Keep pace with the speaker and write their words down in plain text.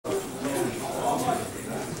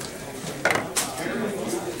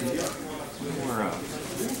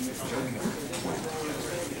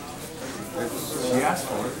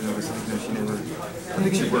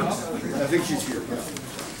she's here.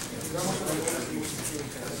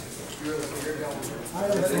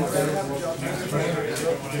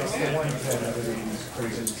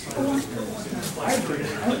 I agree.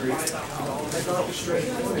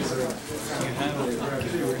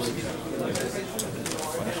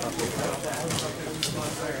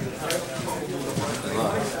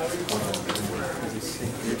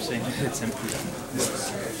 You're saying it's empty.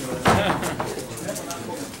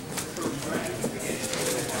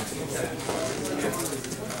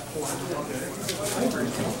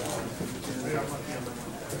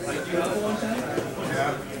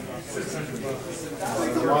 Yeah.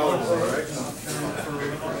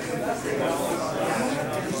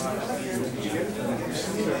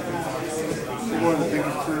 One of the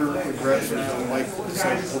biggest career regrets was that Mike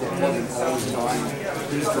decided to pull the plug in all the time.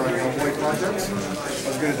 He was drawing Hellboy projects. I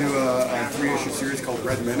was going to do a 3-issue series called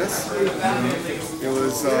Red Menace. It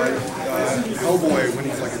was Hellboy when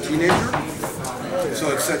he's like a teenager. So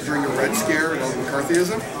it's set during the Red Scare and all the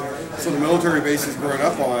McCarthyism. So the military base he's growing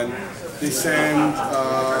up on, they send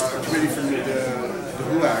a committee from the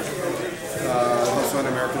HUAC, House on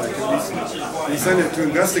American Activities. They send it to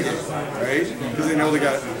investigate, right? Because they know they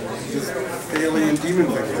got this alien demon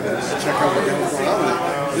victim to check out what the hell's going on with it.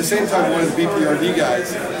 At the same time, one of the BPRD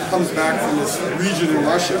guys comes back from this region in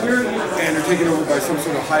Russia, and they're taken over by some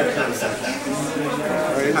sort of hive parasite.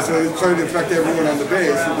 Right? So it's trying to affect everyone on the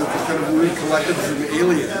base, so there's this kind of weird collective of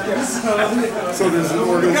aliens. So there's an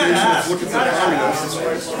organization that's looking for communists.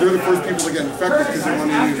 They're the first people to get infected because they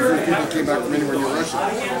wanted to be the first people that came back from anywhere near Russia.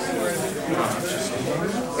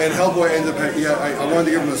 And Hellboy ends up, I wanted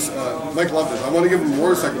to give him Mike loved this, I wanted to give him a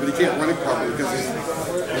motorcycle, but he can't run it properly because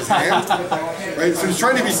his hand, right? So he's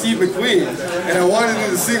trying to be Steve McQueen, and I wanted to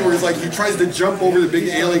do the scene where he's like, he tries to jump over the big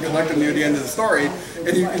alien collective near the end of the story,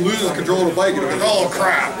 and he loses control of the bike, and he goes, oh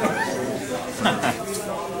crap!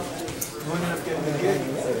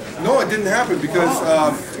 No, it didn't happen because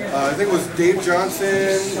I think it was Dave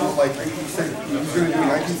Johnson, like he said he was going to do a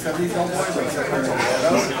 1970s Hellboy, like Second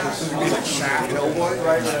like Shaq Hellboy,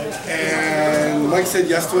 right? And Mike said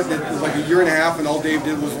yes to it, and it was like a year and a half, and all Dave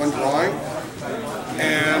did was one drawing.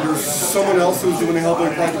 And there was someone else who was doing a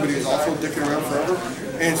Hellboy project, but he was also dicking around forever.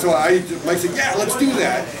 And so Mike said, yeah, let's do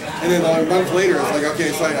that. And then a month later, it's like,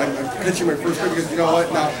 okay, so I'm pitching my first script because you know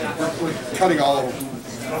what? Now we're cutting all of them.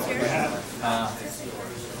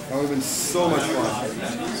 That would have been so much fun.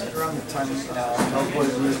 Around the time Hellboy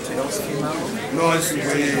Blue Tales came out? No, this is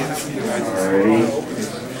way, this is the 90s. Alrighty,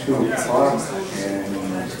 2 o'clock, and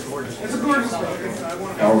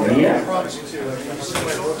Elvia.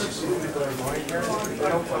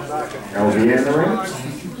 Elvia in the ring?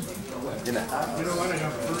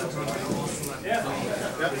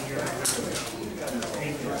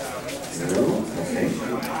 Okay.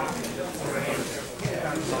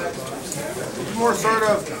 More sort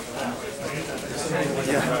of.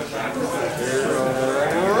 Yeah.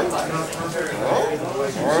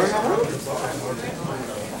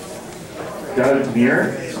 Doug Muir.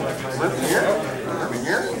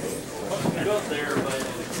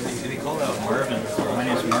 Did he call out Marvin? My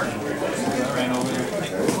name's Martin. I ran over there.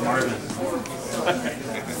 Marvin.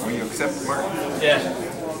 Will you accept Martin? Yeah.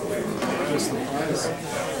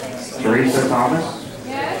 Teresa Thomas.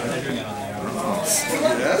 They're doing it on there.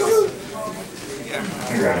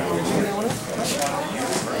 Congratulations.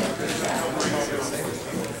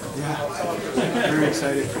 Very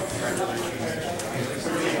excited.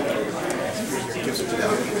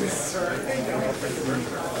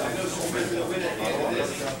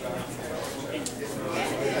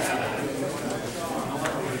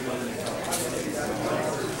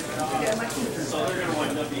 So they're going to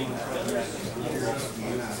wind up being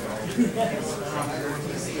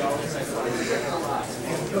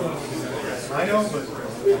I know, but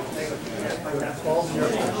 12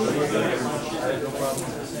 years no problem.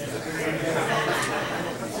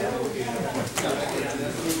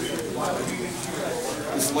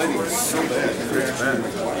 This lighting is so bad. It's bad.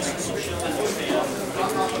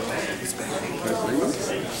 It's bad.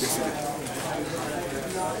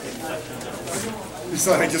 You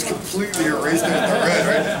saw I just completely erased it in the red,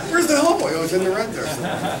 right? Where's the Hellboy? Oh, it's in the red there.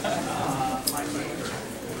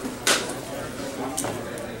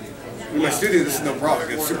 In my studio, this is no problem.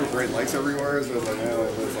 I got super bright lights everywhere. So it's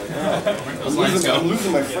like, I'm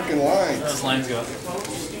losing my freaking lines. Those lines go.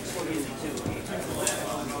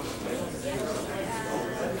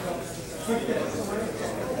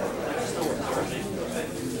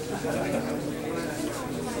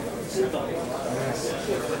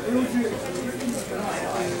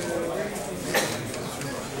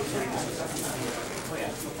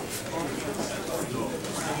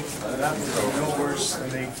 that would be no worse than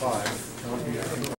 8.5. That would be